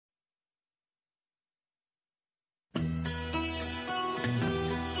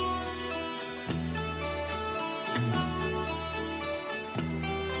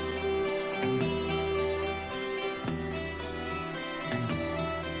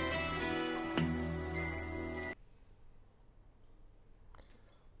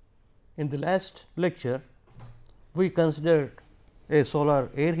In the last lecture, we considered a solar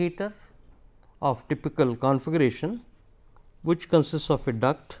air heater of typical configuration, which consists of a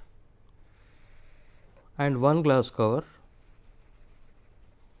duct and one glass cover,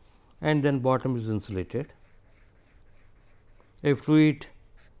 and then bottom is insulated. A fluid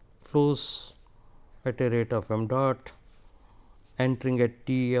flows at a rate of m dot, entering at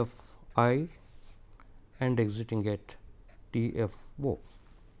T f I and exiting at T f O.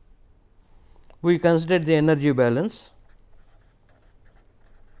 We considered the energy balance.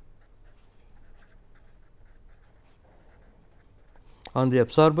 On the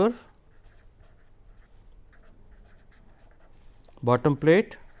absorber, bottom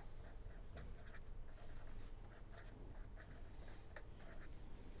plate,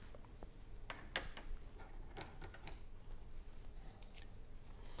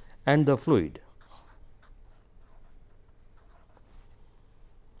 and the fluid.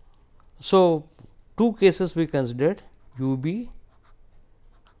 So, two cases we considered u b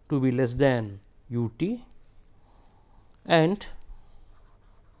to be less than u t and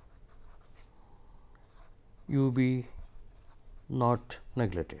u b not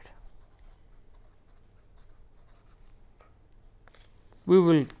neglected. We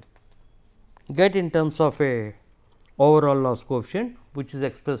will get in terms of a overall loss coefficient, which is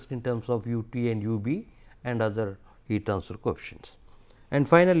expressed in terms of u t and u b and other heat transfer coefficients. And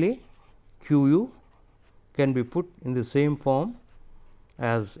finally, q u can be put in the same form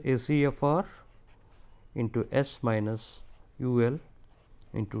as A C F R into S minus U L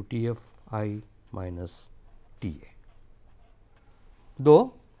into T F I minus T A,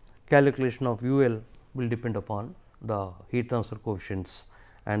 though calculation of U L will depend upon the heat transfer coefficients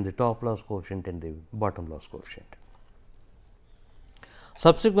and the top loss coefficient and the bottom loss coefficient.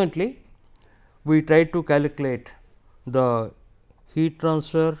 Subsequently, we try to calculate the heat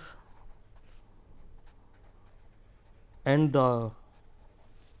transfer and the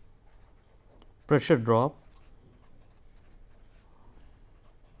pressure drop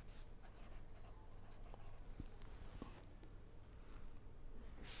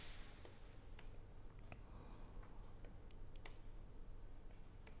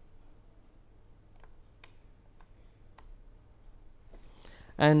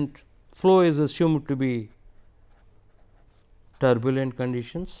and flow is assumed to be turbulent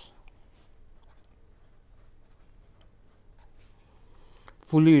conditions,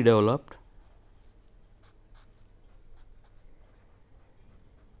 fully developed,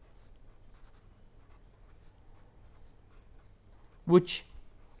 which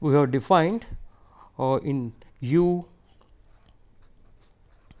we have defined in U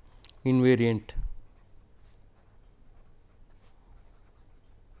invariant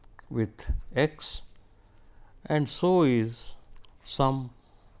with x, and so is some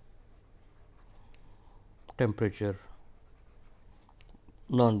temperature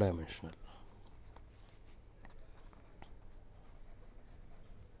non-dimensional.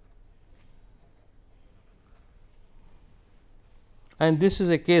 And this is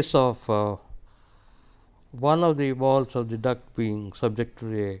a case of one of the walls of the duct being subject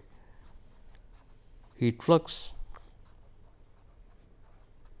to a heat flux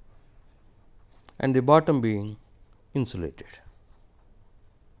and the bottom being insulated.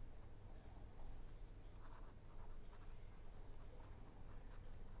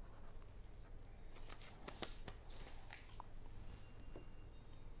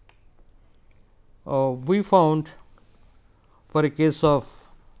 We found for a case of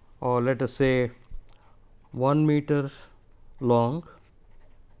let us say 1 meter long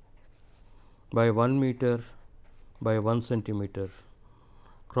by 1 meter by 1 centimeter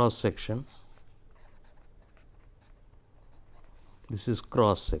cross section. This is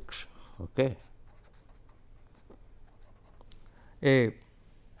cross section. Okay. A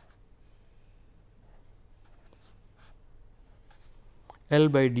L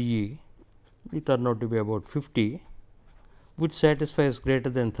by d E, it turned out to be about 50, which satisfies greater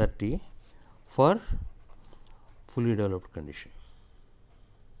than 30 for fully developed condition.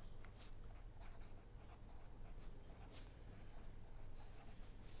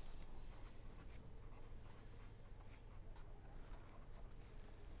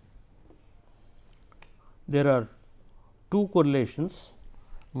 There are two correlations.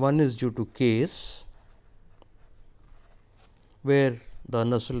 One is due to case, where the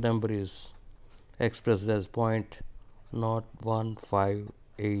Nusselt number is expressed as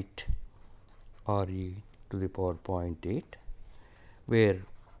 0.0158 R e to the power 0.8, where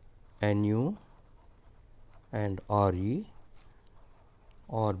Nu and Re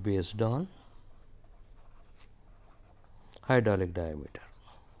are based on hydraulic diameter.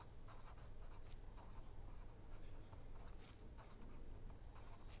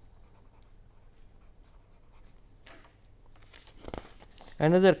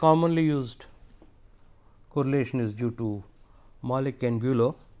 Another commonly used correlation is due to Malik and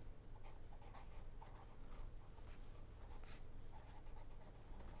Bulow,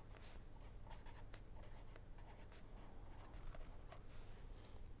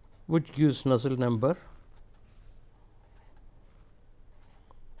 which gives Nusselt number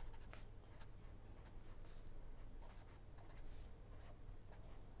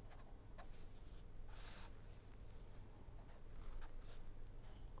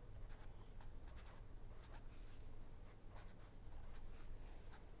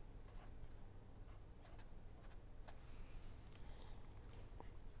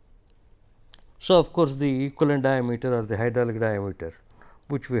So, of course, the equivalent diameter or the hydraulic diameter,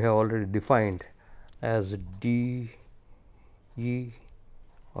 which we have already defined as d E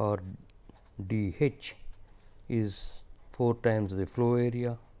or d h, is 4 times the flow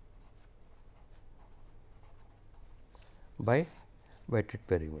area by wetted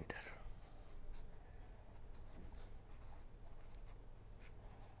perimeter.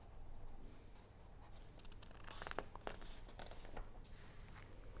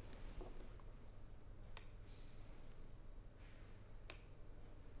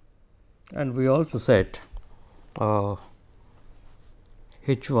 And we also set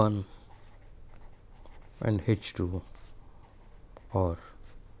H 1 and H 2 are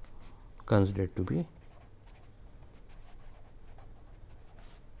considered to be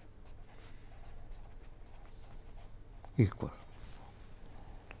equal.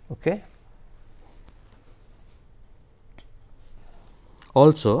 Okay.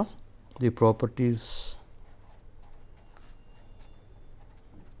 Also, the properties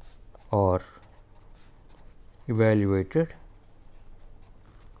are evaluated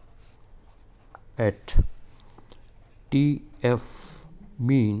at T f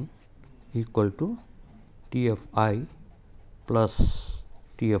mean equal to T f I plus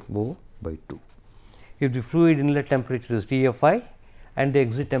T f O by 2. If the fluid inlet temperature is T f I and the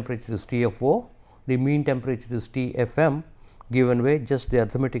exit temperature is T f O, the mean temperature is T f m, given by just the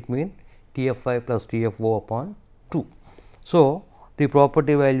arithmetic mean T f I plus T f O upon 2. So, the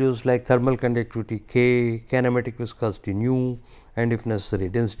property values like thermal conductivity K, kinematic viscosity nu, and if necessary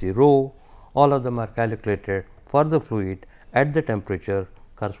density rho, all of them are calculated for the fluid at the temperature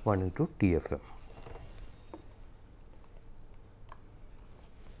corresponding to T f m.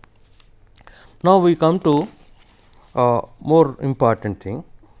 Now, we come to a more important thing.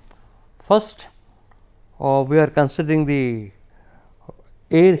 First, we are considering the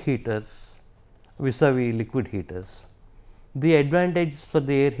air heaters vis-a-vis liquid heaters. The advantage for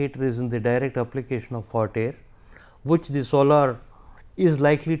the air heater is in the direct application of hot air, which the solar is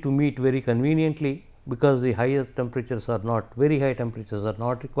likely to meet very conveniently, because the higher temperatures are not, very high temperatures are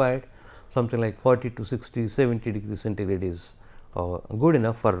not required. Something like 40 to 60, 70 degrees centigrade is good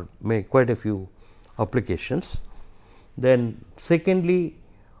enough for quite a few applications. Then secondly,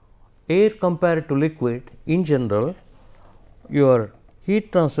 air compared to liquid, in general your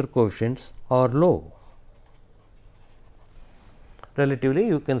heat transfer coefficients are low. Relatively,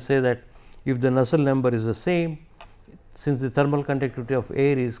 you can say that if the Nusselt number is the same, since the thermal conductivity of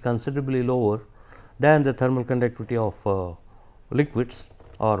air is considerably lower than the thermal conductivity of liquids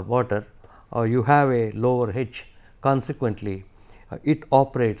or water, you have a lower H. Consequently, it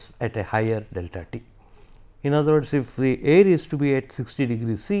operates at a higher delta T. In other words, if the air is to be at 60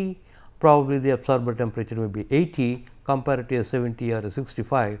 degrees C, probably the absorber temperature may be 80 compared to a 70 or a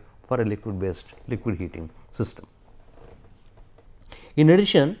 65 for a liquid based liquid heating system. In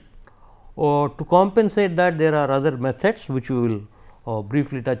addition, to compensate that, there are other methods which we will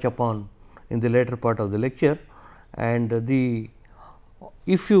briefly touch upon in the later part of the lecture. And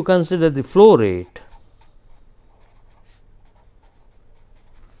if you consider the flow rate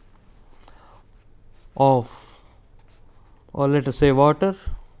of, or let us say, water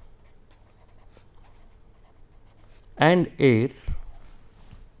and air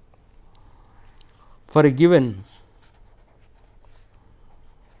for a given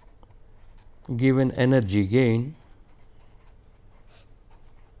energy gain,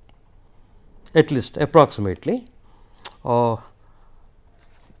 at least approximately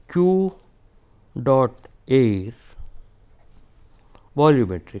Q dot air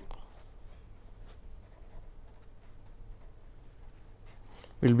volumetric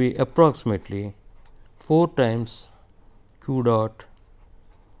will be approximately 4 times Q dot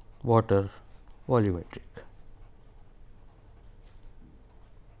water volumetric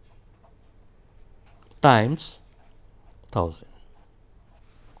times 1000.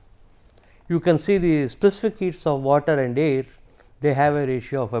 You can see the specific heats of water and air, they have a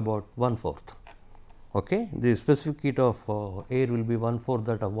ratio of about 1/4. Okay. The specific heat of air will be 1/4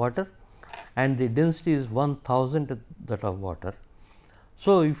 that of water and the density is 1000 that of water.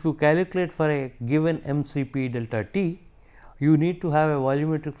 So, if you calculate for a given MCP delta T, you need to have a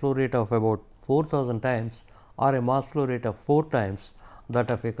volumetric flow rate of about 4000 times or a mass flow rate of 4 times that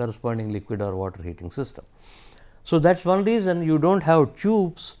of a corresponding liquid or water heating system. So, that is one reason you do not have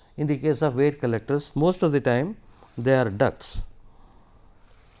tubes in the case of air collectors, most of the time they are ducts.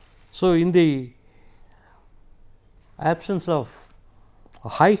 So, in the absence of a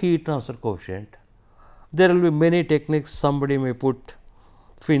high heat transfer coefficient, there will be many techniques. Somebody may put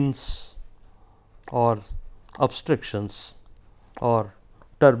fins or obstructions or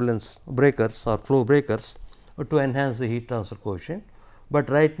turbulence breakers or flow breakers to enhance the heat transfer coefficient, but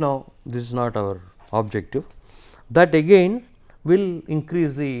right now this is not our objective. That again will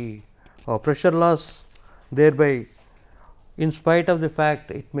increase the pressure loss, thereby in spite of the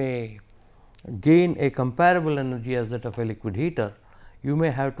fact it may gain a comparable energy as that of a liquid heater, you may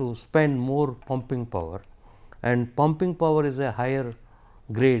have to spend more pumping power, and pumping power is a higher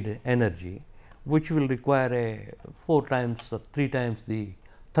grade energy, which will require a 4 times or 3 times the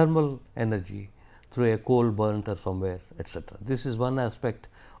thermal energy through a coal burnt or somewhere, etc. This is one aspect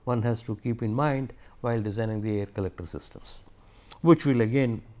one has to keep in mind while designing the air collector systems, which will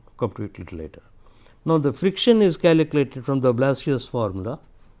again come to it little later. Now, the friction is calculated from the Blasius formula.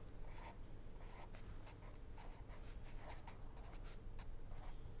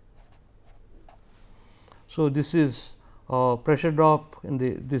 So, this is pressure drop in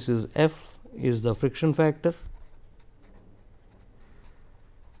the, this is F is the friction factor,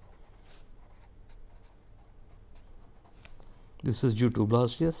 this is due to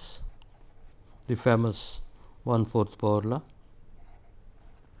Blasius, the famous 1/4 power law.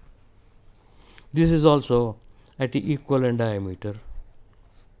 This is also at equivalent diameter.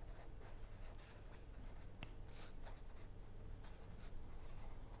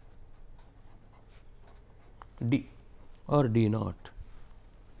 D or D naught.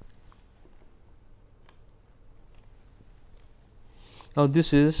 Now,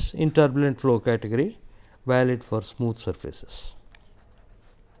 this is in turbulent flow category, valid for smooth surfaces.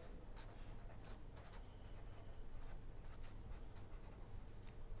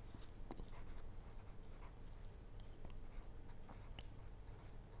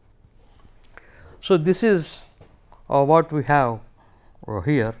 So, this is what we have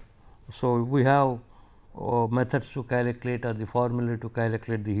here. So, we have methods to calculate or the formula to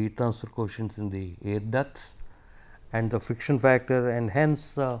calculate the heat transfer coefficients in the air ducts and the friction factor, and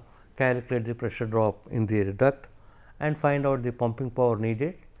hence calculate the pressure drop in the air duct and find out the pumping power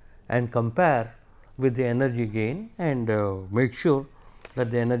needed and compare with the energy gain, and make sure that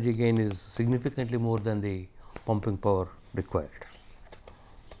the energy gain is significantly more than the pumping power required.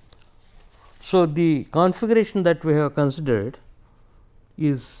 So, the configuration that we have considered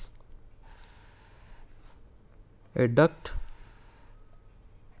is a duct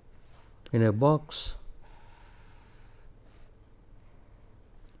in a box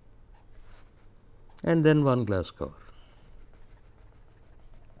and then one glass cover.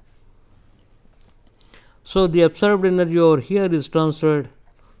 So, the absorbed energy over here is transferred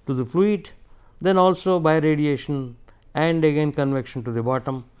to the fluid, then also by radiation and again convection to the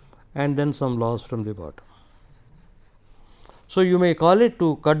bottom, and then some loss from the bottom. So, you may call it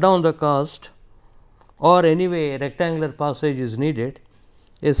to cut down the cost, or anyway rectangular passage is needed.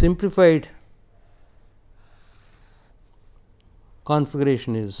 A simplified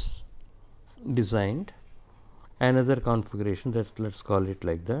configuration is designed, another configuration that let us call it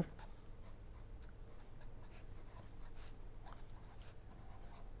like that.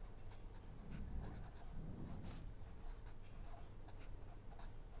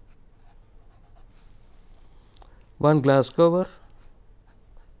 One glass cover,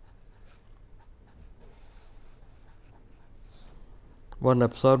 one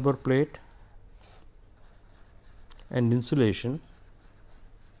absorber plate and insulation.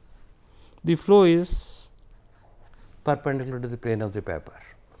 The flow is perpendicular to the plane of the paper.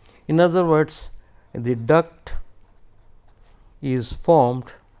 In other words, the duct is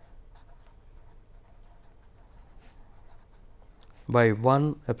formed by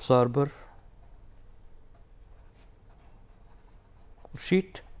one absorber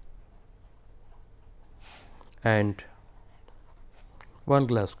sheet and one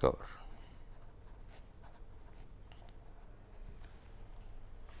glass cover.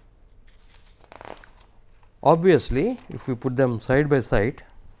 Obviously, if we put them side by side,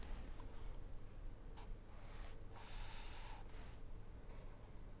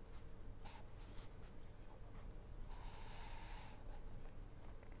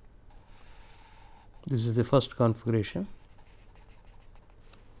 This is the first configuration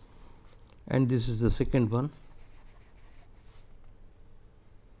and this is the second one.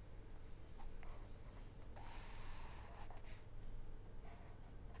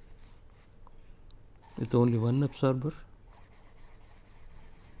 With only one absorber.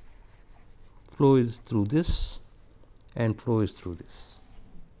 Flow is through this and flow is through this.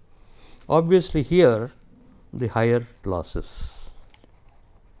 Obviously, here the higher losses.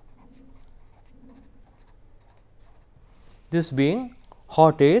 This being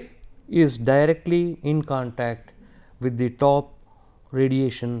hot air is directly in contact with the top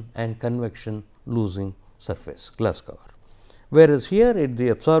radiation and convection losing surface glass cover. Whereas, here at the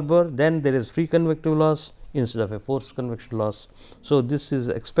absorber, then there is free convective loss instead of a forced convection loss. So, this is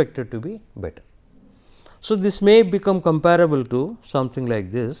expected to be better. So, this may become comparable to something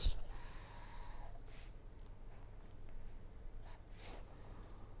like this.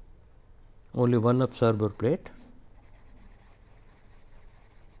 Only one absorber plate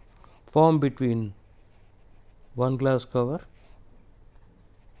formed between one glass cover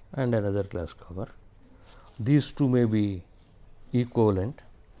and another glass cover. These two may be equivalent,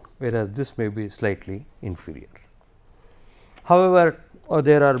 whereas this may be slightly inferior. However,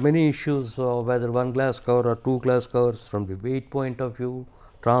 there are many issues whether one glass cover or two glass covers from the weight point of view,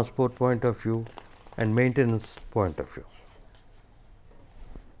 transport point of view and maintenance point of view.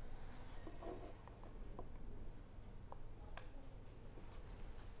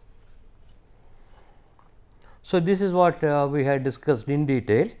 So, this is what we had discussed in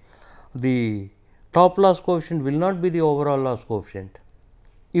detail. The top loss coefficient will not be the overall loss coefficient.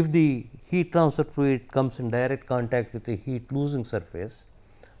 If the heat transfer fluid comes in direct contact with the heat losing surface,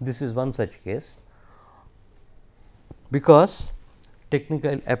 this is one such case, because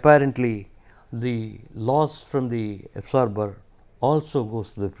apparently the loss from the absorber also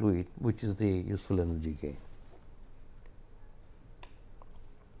goes to the fluid, which is the useful energy gain.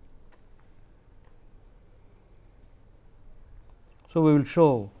 So, we will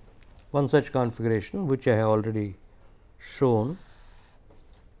show one such configuration, which I have already shown.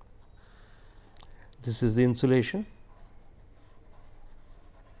 This is the insulation.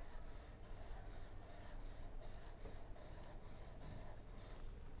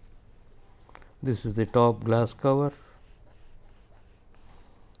 This is the top glass cover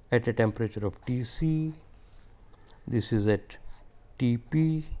at a temperature of Tc. This is at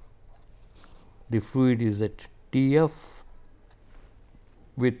Tp. The fluid is at Tf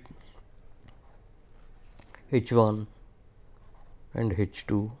with H1 and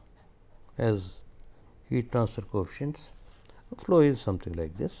H2 as heat transfer coefficients. Flow is something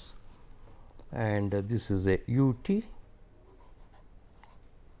like this, and this is a UT,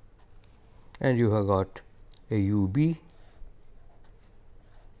 and you have got a UB,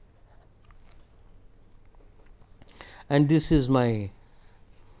 and this is my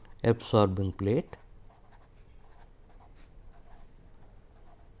absorbing plate.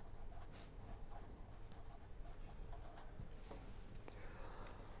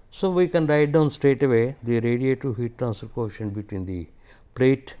 So, we can write down straight away the radiative heat transfer coefficient between the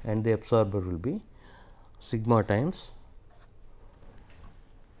plate and the absorber will be sigma times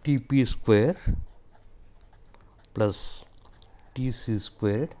Tp square plus Tc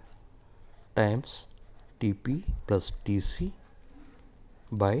squared times Tp plus Tc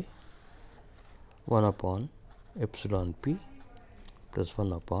by 1 upon epsilon p plus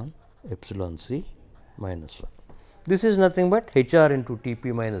 1 upon epsilon c minus 1. This is nothing but Hr into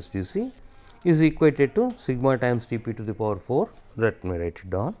Tp minus Tc is equated to sigma times Tp to the power 4. Let me write it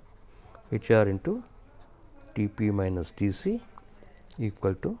down. Hr into Tp minus Tc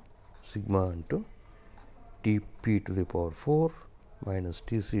equal to sigma into Tp to the power 4 minus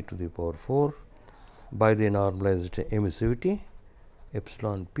Tc to the power 4 by the normalized emissivity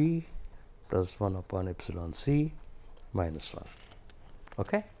epsilon p plus 1 upon epsilon c minus 1.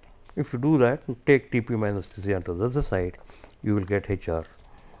 Okay. If you do that, take Tp minus Tc onto the other side, you will get Hr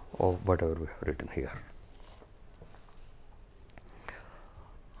of whatever we have written here.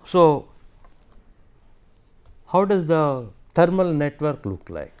 So, how does the thermal network look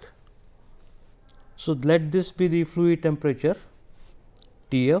like? So, let this be the fluid temperature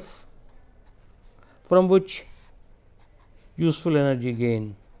Tf, from which useful energy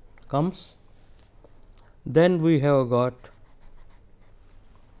gain comes. Then we have got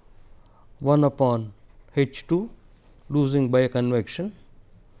 1 upon H2 losing by convection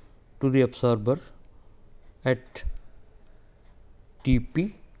to the absorber at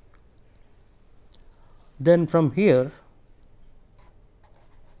Tp. Then from here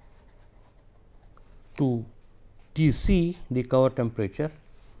to Tc, the cover temperature,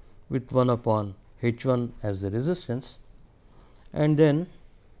 with 1 upon H1 as the resistance, and then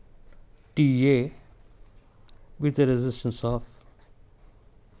Ta with a resistance of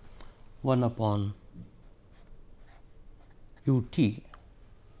 1 upon Ut.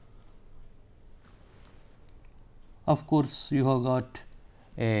 Of course, you have got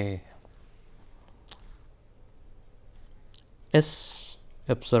a S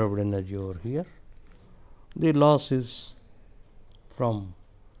absorbed energy over here. The loss is from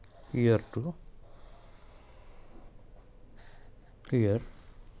here to here,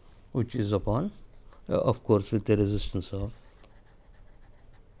 which is upon of course, with a resistance of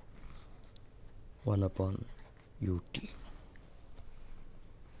 1 upon Ut.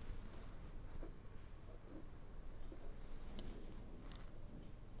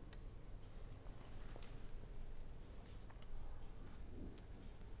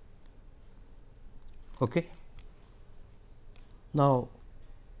 Okay. Now,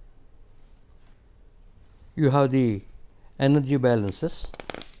 you have the energy balances.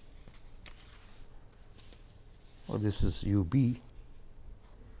 This is UB.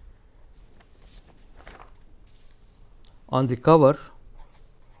 On the cover,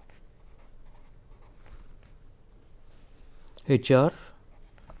 HR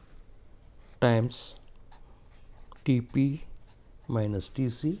times Tp minus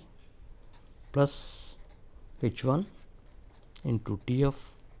Tc plus H1 into Tf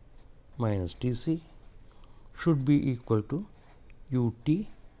minus Tc should be equal to Ut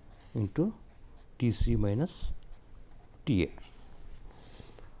into Tc minus Ta.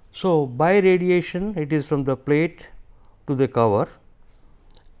 So, by radiation it is from the plate to the cover,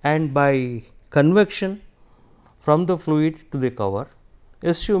 and by convection from the fluid to the cover,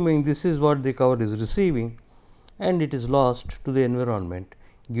 assuming this is what the cover is receiving and it is lost to the environment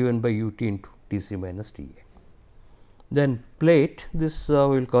given by Ut into Tc minus Ta. Then plate, this we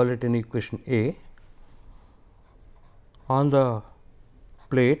will call it in equation A. On the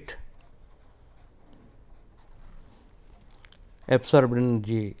plate, absorbed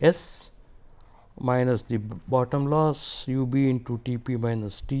energy S minus the bottom loss UB into Tp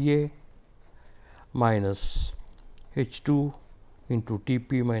minus Ta minus H2 into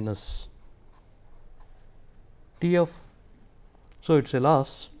Tp minus Tf. So, it is a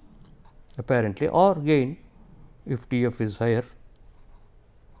loss apparently, or gain if Tf is higher.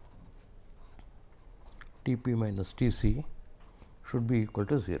 Tp minus Tc should be equal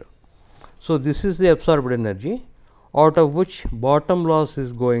to 0. So, this is the absorbed energy, out of which bottom loss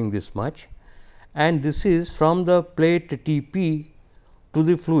is going this much, and this is from the plate Tp to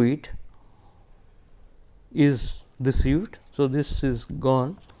the fluid is received. So, this is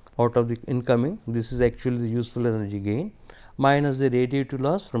gone out of the incoming, this is actually the useful energy gain minus the radiative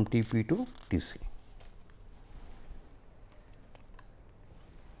loss from Tp to Tc.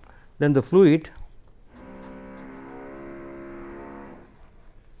 Then the fluid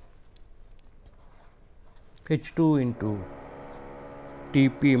H2 into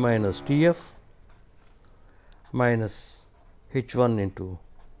Tp minus Tf minus H1 into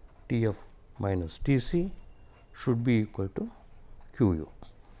Tf minus Tc should be equal to Qu.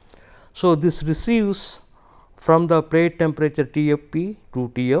 So, this receives from the plate temperature Tfp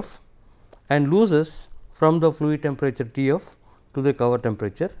to Tf and loses from the fluid temperature Tf to the cover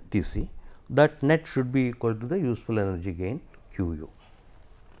temperature Tc. That net should be equal to the useful energy gain Qu.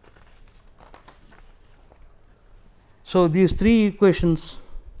 So, these three equations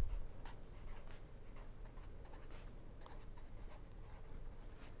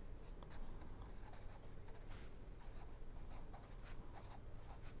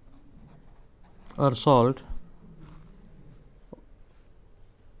are solved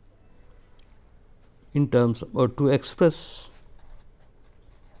in terms or to express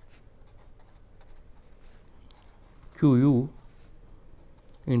Qu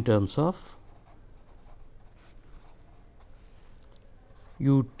in terms of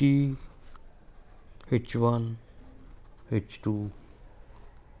Ut, H1, H2,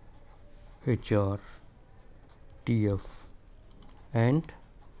 HR, Tf and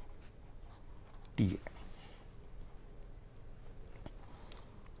Ta.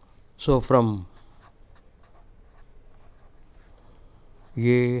 So, from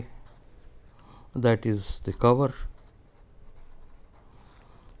A, that is the cover,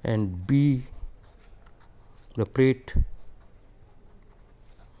 and B, the plate,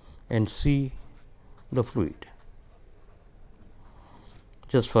 and C, the fluid.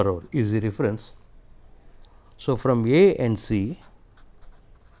 Just for our easy reference. So, from A and C,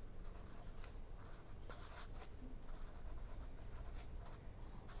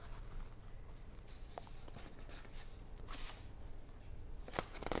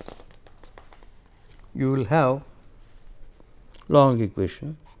 you will have long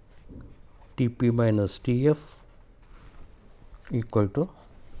equation T p minus T f equal to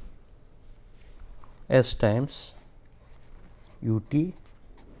S times U t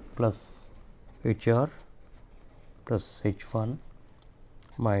plus H r plus H 1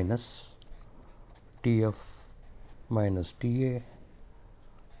 minus T f minus T a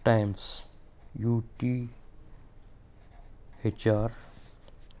times U t H r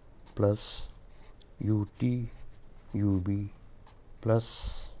plus U t U b plus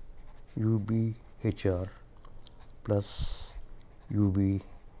U b H r plus U b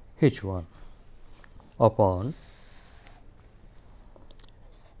H 1 upon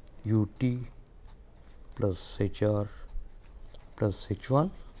U t plus H r plus H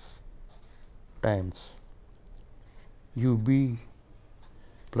 1 times U b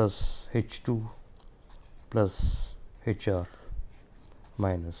plus H 2 plus H r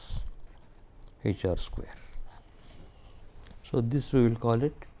minus H r square. So, this we will call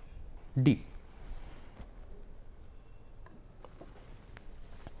it D.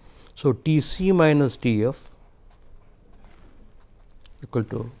 So, T c minus T f equal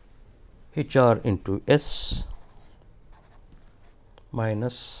to H r into S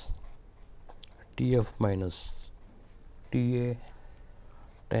minus T f minus T a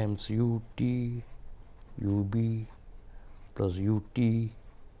times U t U b plus U t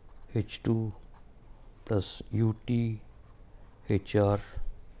H 2 plus U t H r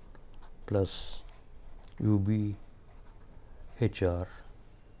plus U b H r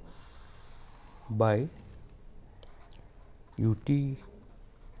by U t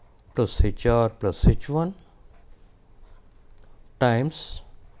plus H r plus H 1 times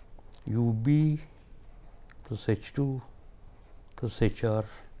U b plus H 2 plus H r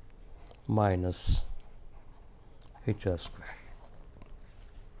minus H r square.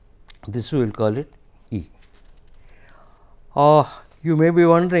 This we will call it E. You may be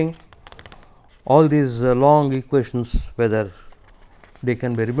wondering all these long equations whether they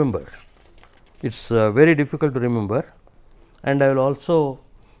can be remembered. It is very difficult to remember, and I will also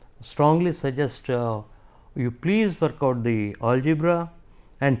strongly suggest you please work out the algebra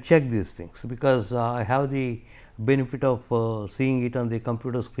and check these things, because I have the benefit of seeing it on the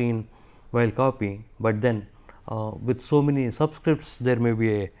computer screen while copying, but then with so many subscripts there may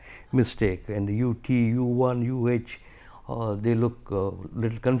be a mistake, and U t, U 1, U h they look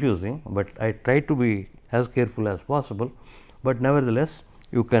little confusing, but I try to be as careful as possible, but nevertheless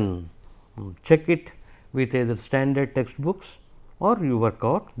you can check it with either standard textbooks or you work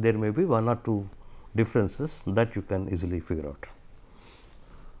out. There may be one or two differences that you can easily figure out.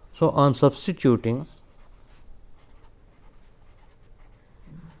 So, on substituting,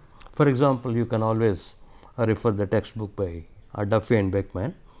 for example, you can always refer the textbook by Duffy and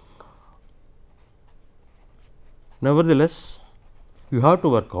Beckman. Nevertheless, you have to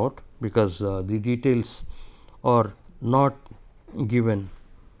work out, because the details are not given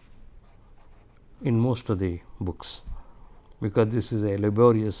in most of the books, because this is a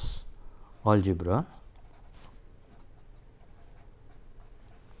laborious algebra.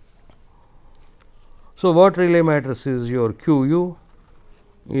 So, what really matters is your Q u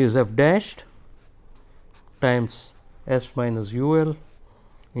is f dashed times S minus U L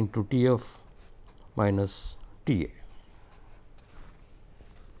into T f minus T a,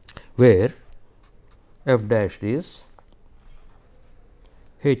 where f dashed is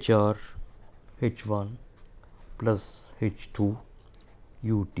H r H 1 plus H 2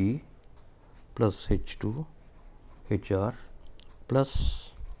 U t plus H 2 H r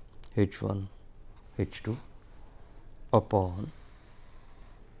plus H 1 H 2 upon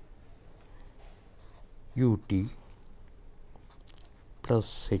U t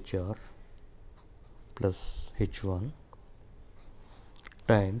plus H r plus H 1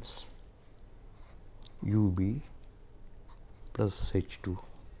 times U b plus H 2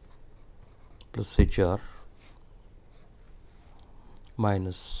 plus H r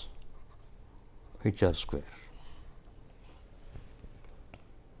minus H r square.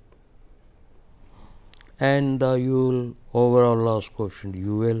 And the overall loss coefficient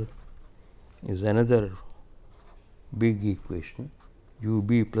U L is another big equation, U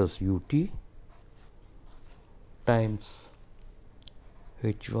b plus U t times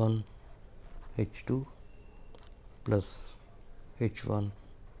H 1 H 2 plus H 1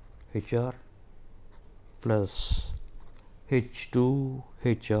 H r plus H 2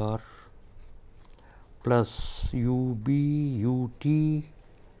 H r plus U b U t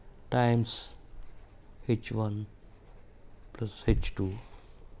times H 1 plus H 2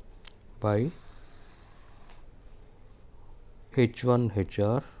 by H 1 H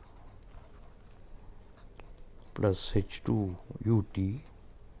r plus H2 UT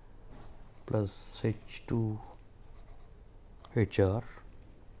plus H2 HR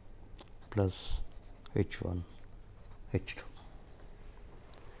plus H1 H2.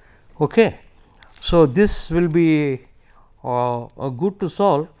 Okay. So, this will be good to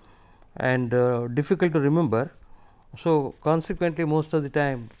solve and difficult to remember. So, consequently most of the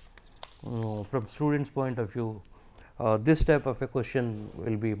time from students point of view this type of a question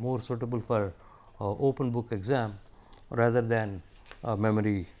will be more suitable for open book exam rather than a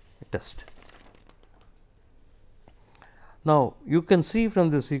memory test. Now, you can see from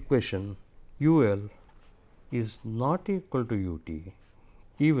this equation UL is not equal to UT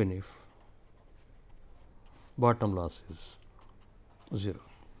even if bottom loss is 0.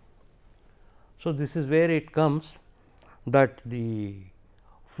 So, this is where it comes that the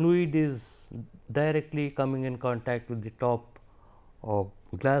fluid is directly coming in contact with the top of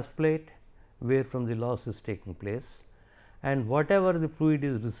glass plate where from the loss is taking place, and whatever the fluid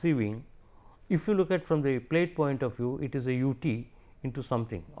is receiving, if you look at from the plate point of view, it is a UT into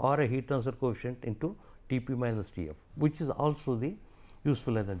something or a heat transfer coefficient into T p minus T f, which is also the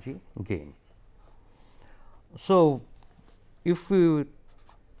useful energy gain. So, if we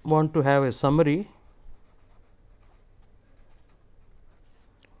want to have a summary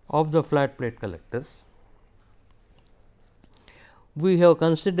of the flat plate collectors, we have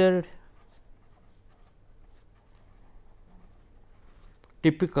considered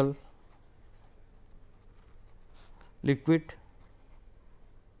typical liquid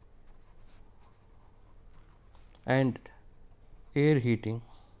and air heating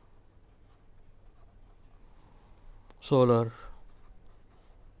solar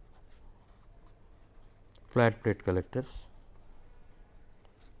flat plate collectors.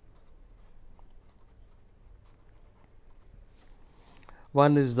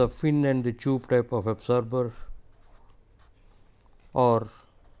 One is the fin and the tube type of absorber, or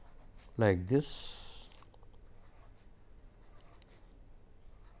like this,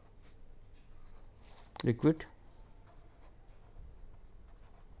 liquid,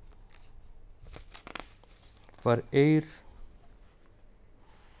 for air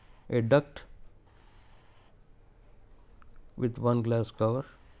a duct with one glass cover,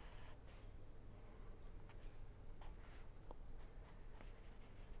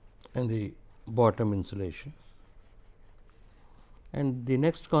 and the bottom insulation. And the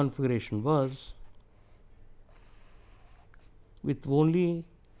next configuration was with only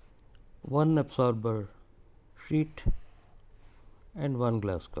one absorber sheet and one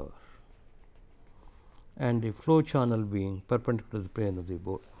glass cover, and the flow channel being perpendicular to the plane of the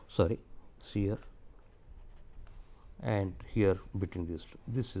board, here and here between these two.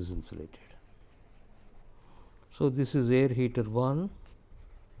 This is insulated. So, this is air heater 1,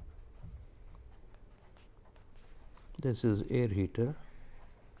 this is air heater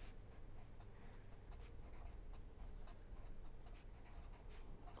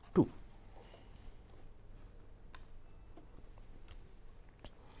 2.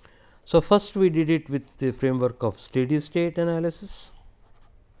 So, first we did it with the framework of steady state analysis,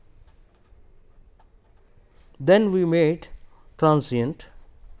 then we made transient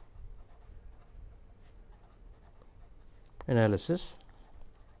analysis.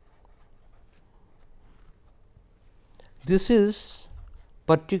 This is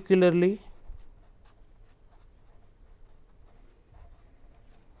particularly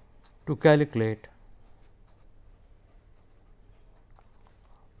to calculate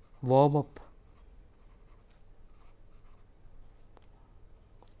warm up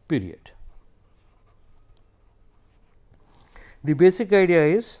period. The basic idea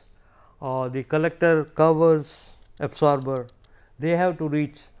is the collector, covers, absorber, they have to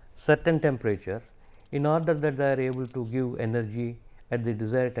reach certain temperature in order that they are able to give energy at the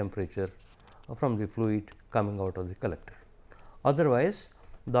desired temperature from the fluid coming out of the collector. Otherwise,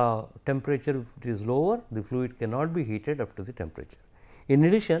 the temperature if it is lower, the fluid cannot be heated up to the temperature. In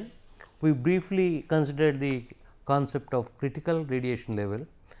addition, we briefly considered the concept of critical radiation level,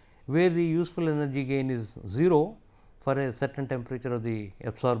 where the useful energy gain is 0 for a certain temperature of the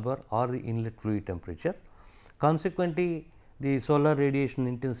absorber or the inlet fluid temperature. Consequently, the solar radiation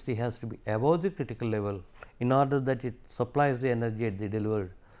intensity has to be above the critical level in order that it supplies the energy at the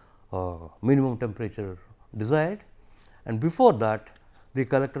delivered minimum temperature desired, and before that the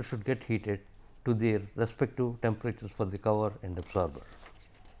collector should get heated to their respective temperatures for the cover and absorber.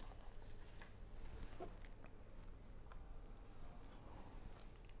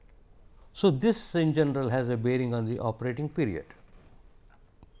 So, this in general has a bearing on the operating period.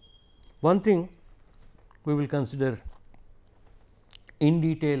 One thing we will consider in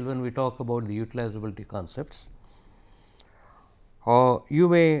detail when we talk about the utilizability concepts You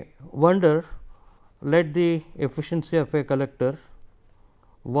may wonder, let the efficiency of a collector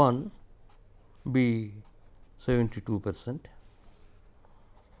 1 be 72%,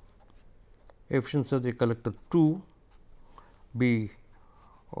 efficiency of the collector 2 be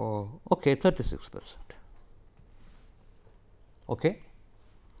 36%. Okay.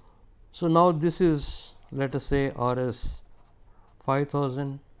 So, now this is, let us say, R s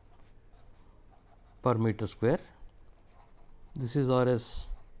 5000 per meter square, this is R s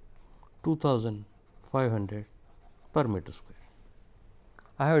 2500 per meter square.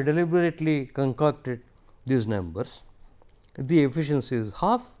 I have deliberately concocted these numbers. The efficiency is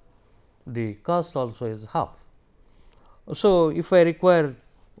half, the cost also is half. So, if I require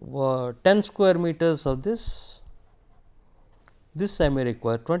 10 square meters of this I may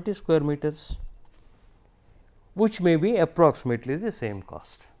require 20 square meters, which may be approximately the same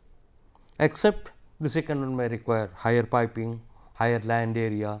cost, except the second one may require higher piping, higher land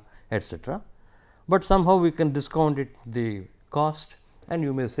area, etc. But somehow we can discount it the cost, and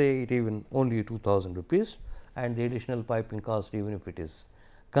you may say it even only 2000 rupees, and the additional piping cost, even if it is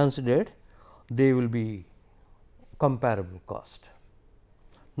considered, they will be comparable cost.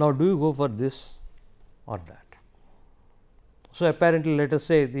 Now, do you go for this or that? So, apparently let us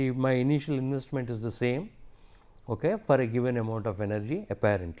say my initial investment is the same, okay, for a given amount of energy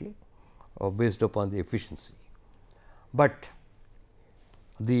apparently, based upon the efficiency. But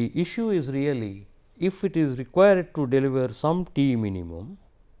the issue is really, if it is required to deliver some T minimum,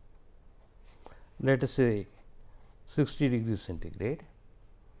 let us say 60 degrees centigrade,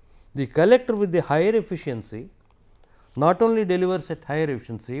 the collector with the higher efficiency not only delivers at higher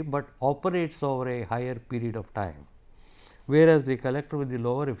efficiency, but operates over a higher period of time, whereas the collector with the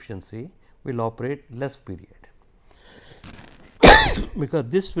lower efficiency will operate less period, because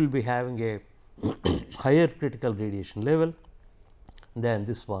this will be having a higher critical radiation level than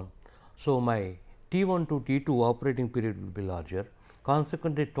this one. So, my T 1 to T 2 operating period will be larger,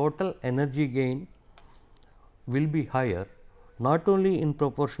 consequently total energy gain will be higher, not only in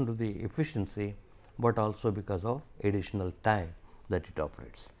proportion to the efficiency, but also because of additional time that it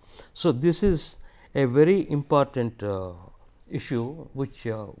operates. So, this is a very important issue which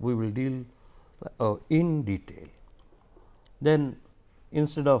we will deal in detail. Then,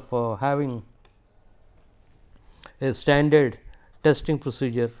 instead of having a standard testing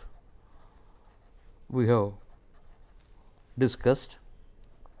procedure, we have discussed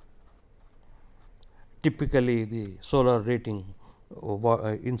typically the solar rating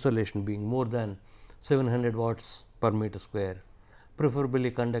insolation being more than 700 watts per meter square,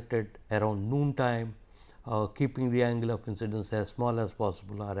 preferably conducted around noon time, keeping the angle of incidence as small as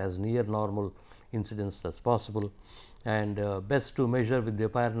possible or as near normal incidence as possible, and best to measure with the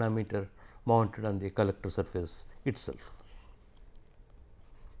pyranometer mounted on the collector surface itself.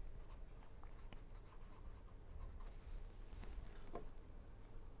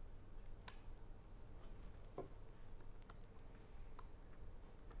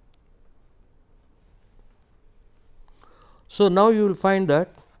 So, now you will find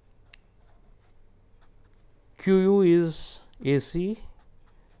that Q u is A c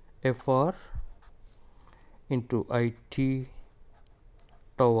F r into I t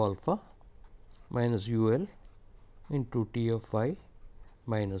tau alpha minus U L into T f I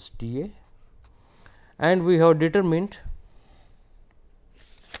minus T a, and we have determined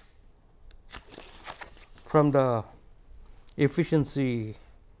from the efficiency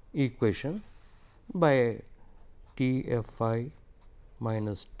equation by T f I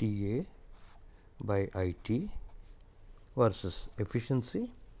minus T a by I t versus efficiency,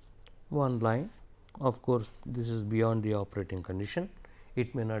 one line. Of course, this is beyond the operating condition,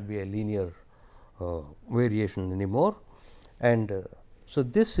 it may not be a linear variation anymore, and so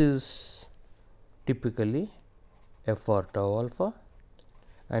this is typically F r tau alpha,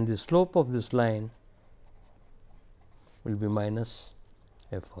 and the slope of this line will be minus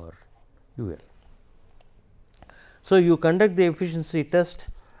F r u L. So, you conduct the efficiency test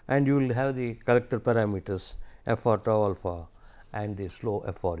and you will have the collector parameters F r tau alpha and the slope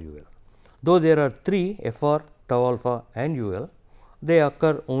F r u L. Though there are 3 F r tau alpha and u L, they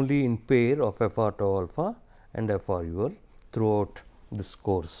occur only in pair of F r tau alpha and F r u L throughout this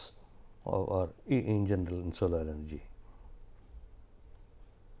course or in general in solar energy.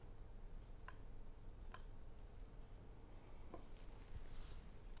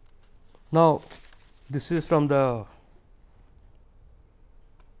 Now, this is from the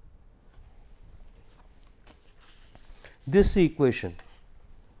this equation,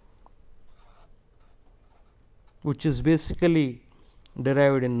 which is basically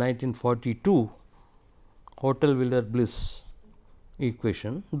derived in 1942, Hotel Wheeler Bliss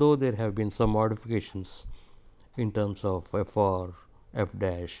equation, though there have been some modifications in terms of FR, F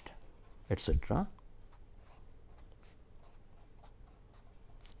dashed, etc.,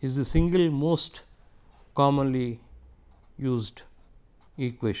 is the single most commonly used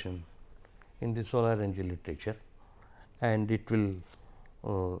equation in the solar energy literature, and it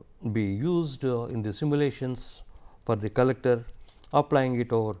will be used in the simulations for the collector, applying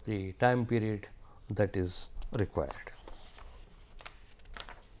it over the time period that is required.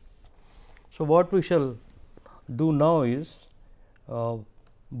 So, what we shall do now is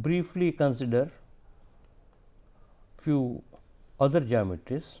briefly consider few other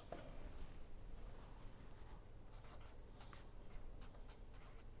geometries.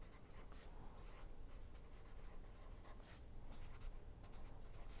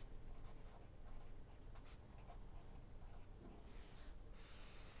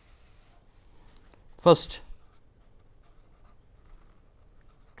 First,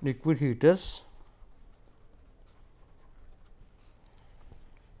 liquid heaters.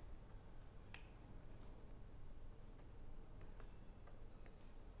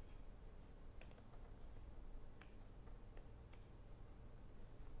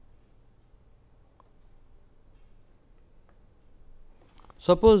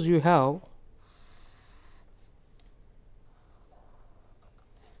 Suppose you have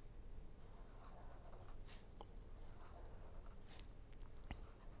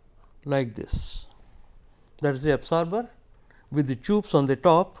like this, that is the absorber with the tubes on the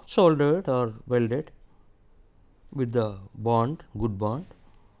top soldered or welded with the bond, good bond.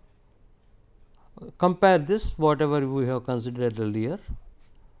 Compare this whatever we have considered earlier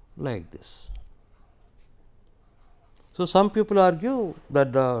like this. So, some people argue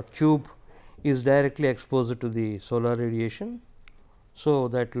that the tube is directly exposed to the solar radiation. So,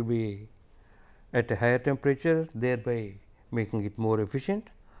 that will be at a higher temperature, thereby making it more efficient,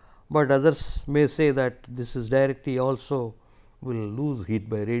 but others may say that this is directly also will lose heat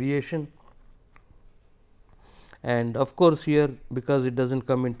by radiation. And of course, here because it does not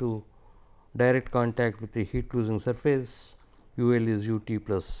come into direct contact with the heat losing surface, U L is U T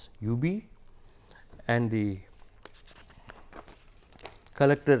plus U B, and the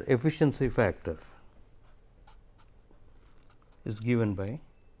collector efficiency factor is given by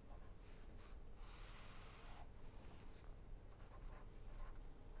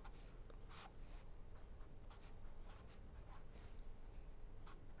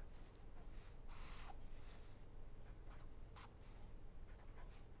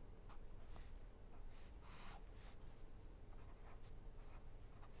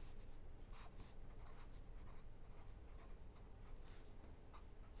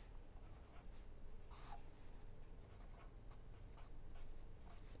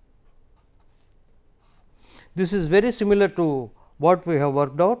this is very similar to what we have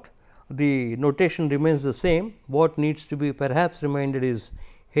worked out. The notation remains the same. What needs to be perhaps reminded is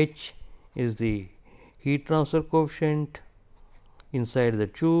H is the heat transfer coefficient inside the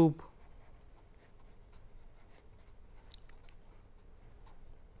tube,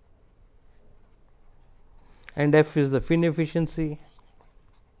 and F is the fin efficiency,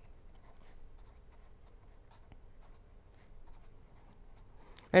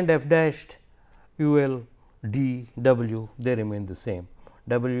 and F dashed, U L, D, W, they remain the same.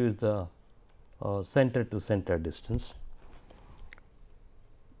 W is the center to center distance.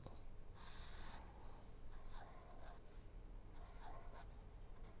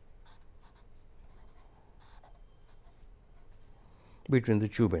 Between the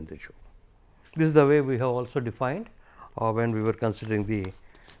tube and the tube. This is the way we have also defined when we were considering the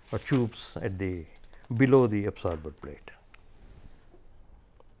tubes at the below the absorber plate.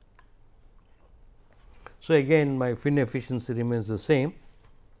 So, again my fin efficiency remains the same.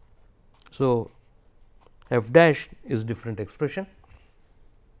 So, F dash is different expression,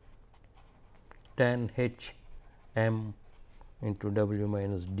 tan H m into W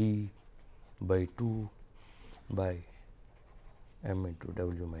minus D by 2 by m into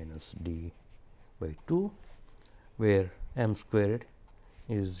W minus D by 2, where m squared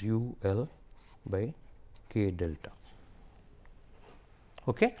is U L by K delta.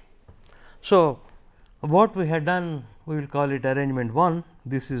 Okay. So, what we had done, we will call it arrangement 1,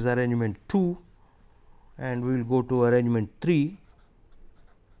 this is arrangement 2, and we will go to arrangement 3.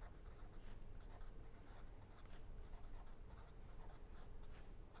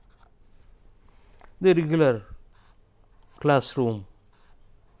 The regular classroom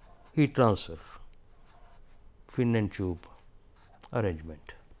heat transfer fin and tube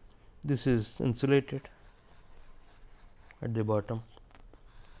arrangement. This is insulated at the bottom.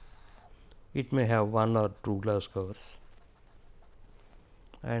 It may have 1 or 2 glass covers.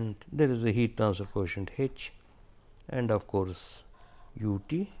 and there is a heat transfer coefficient H, and of course, U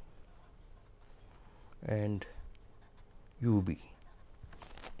T and U B.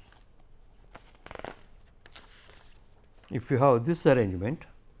 If you have this arrangement,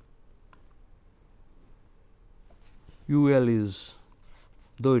 U L is,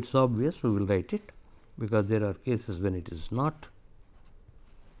 though it is obvious, we will write it, because there are cases when it is not,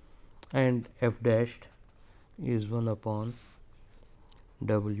 and F dashed is 1 upon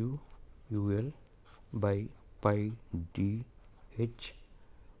W U L by pi d H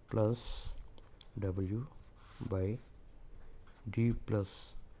plus W by d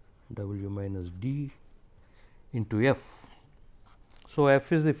plus W minus d into F. So,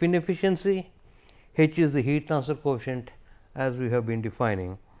 F is the fin efficiency, H is the heat transfer coefficient, as we have been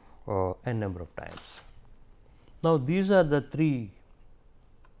defining n number of times. Now, these are the three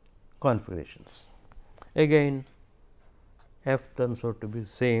configurations. Again, F turns out to be the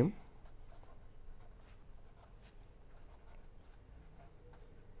same.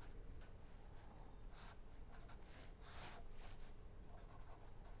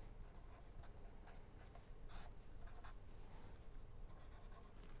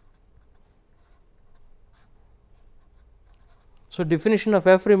 So, definition of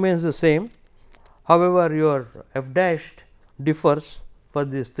F remains the same. However, your F dashed differs for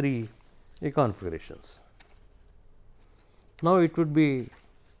these three configurations. Now, it would be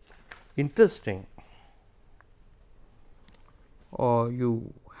interesting, or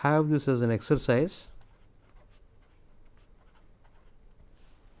you have this as an exercise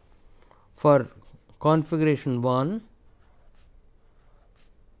for configuration 1,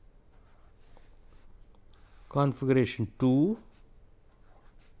 configuration 2,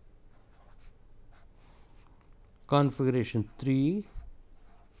 configuration 3.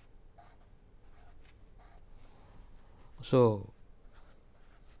 So,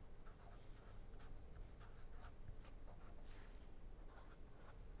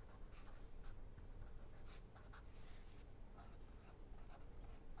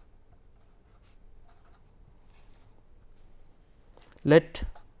 let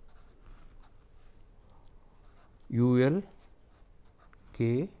U L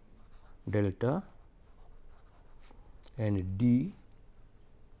K delta and D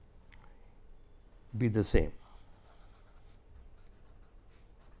be the same.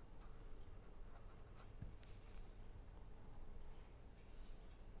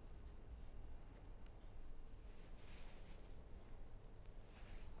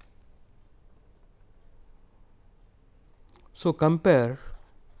 So, compare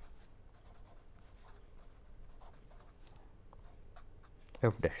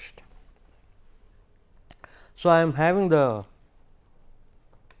F dashed. So, I am having the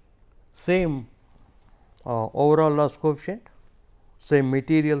same overall loss coefficient, same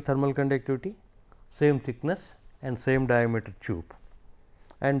material thermal conductivity, same thickness and same diameter tube,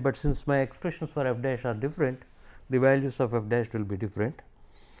 and but since my expressions for F dash are different, the values of F dash will be different.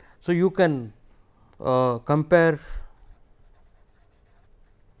 So, you can compare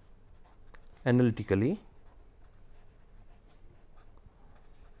analytically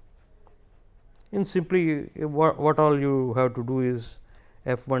in simply what all you have to do is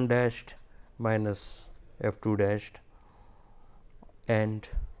F 1 dashed minus F 2 dashed and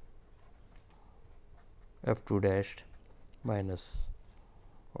F 2 dashed minus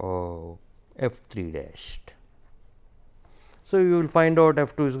F 3 dashed. So, you will find out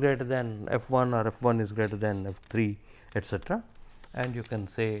F 2 is greater than F 1 or F 1 is greater than F 3, etcetera, and you can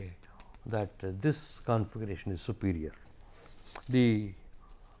say that this configuration is superior. The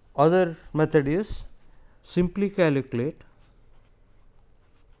other method is simply calculate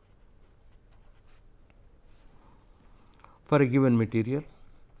for a given material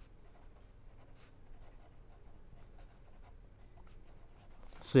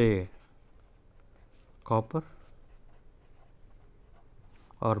say copper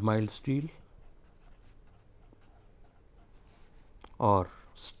or mild steel or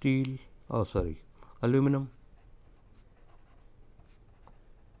steel aluminum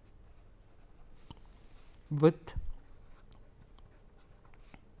with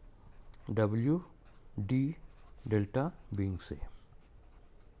W d delta being same.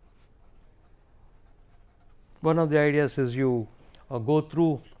 One of the ideas is you go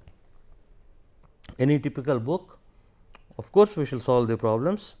through any typical book. Of course, we shall solve the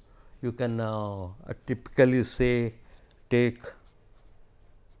problems. You can typically say take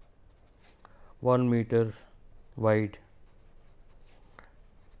 1 meter wide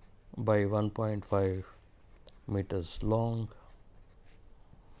by 1.5 meters long,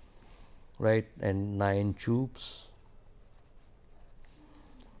 right, and 9 tubes,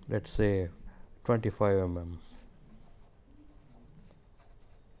 let us say 25 mm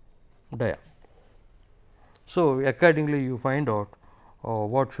dia. So, accordingly you find out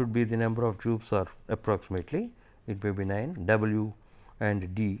what should be the number of tubes are approximately, it may be 9, W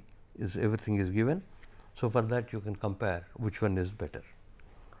and D is everything is given. So, for that you can compare which one is better.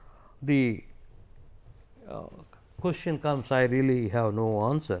 The question comes, I really have no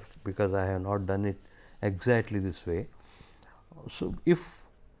answer because I have not done it exactly this way. So, if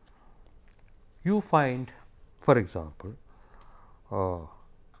you find, for example,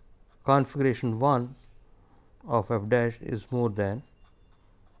 configuration 1 of f dash is more than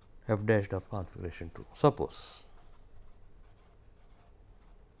f dash of configuration 2, suppose.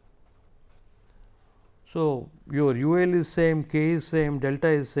 So, your UL is same, K is same, delta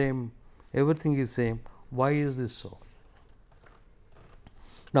is same, everything is same. Why is this so?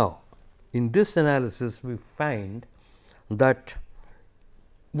 Now, in this analysis we find that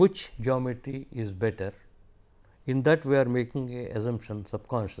which geometry is better. In that we are making a assumption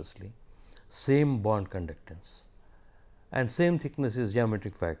subconsciously, same bond conductance and same thickness is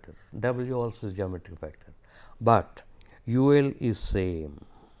geometric factor, W also is geometric factor, but UL is same.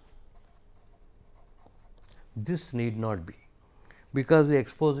 This need not be, because the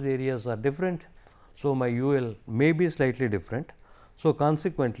exposed areas are different. So, my UL may be slightly different. So,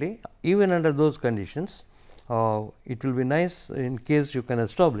 consequently, even under those conditions, it will be nice in case you can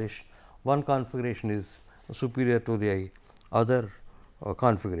establish one configuration is superior to the other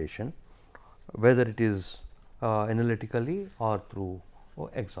configuration, whether it is analytically or through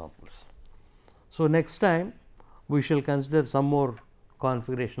examples. So, next time we shall consider some more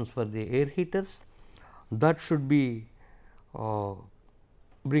configurations for the air heaters that should be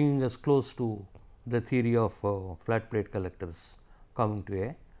bringing us close to the theory of flat plate collectors coming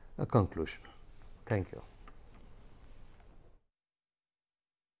to a conclusion. Thank you.